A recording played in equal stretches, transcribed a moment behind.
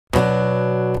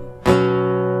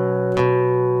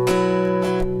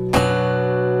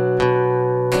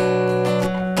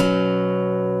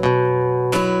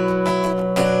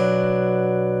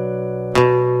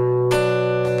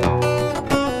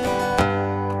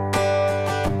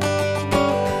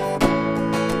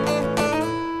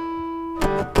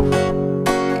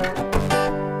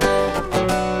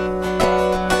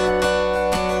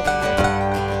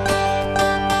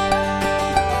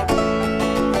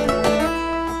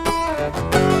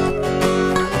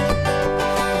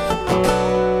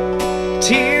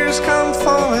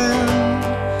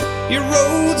your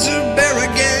roads are bare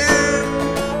again.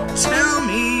 Tell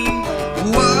me,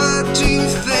 what do you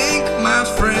think, my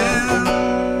friend?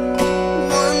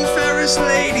 One Ferris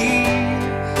lady,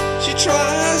 she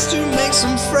tries to make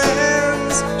some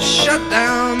friends. Shut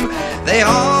down, they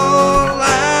all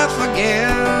laugh again.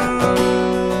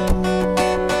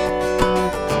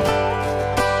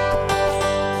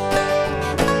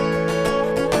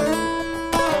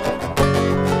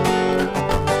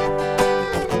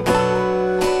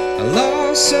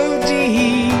 So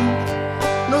deep,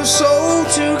 no soul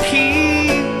to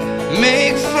keep.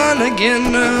 Make fun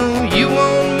again, no, you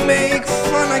won't make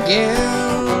fun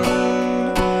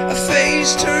again. A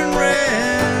face turned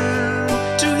red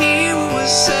to hear what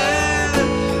was said.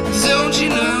 Don't you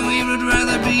know he would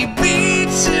rather be beat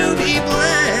to be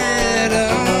bled?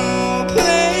 Oh,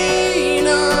 pain,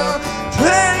 oh,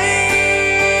 pain.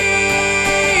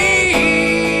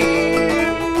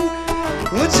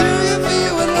 What do you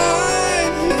feel when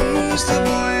who's to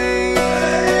blame?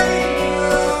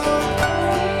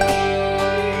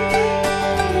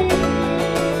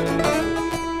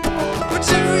 What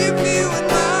do you feel in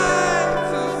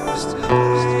life? Who's to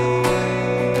blame?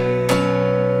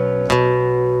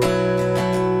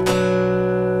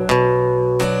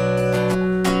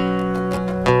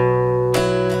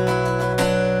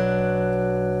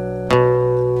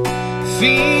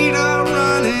 Feet are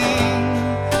running,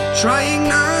 trying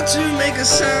not to make a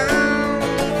sound.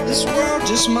 This world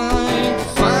just might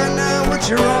find out what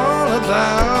you're all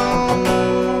about.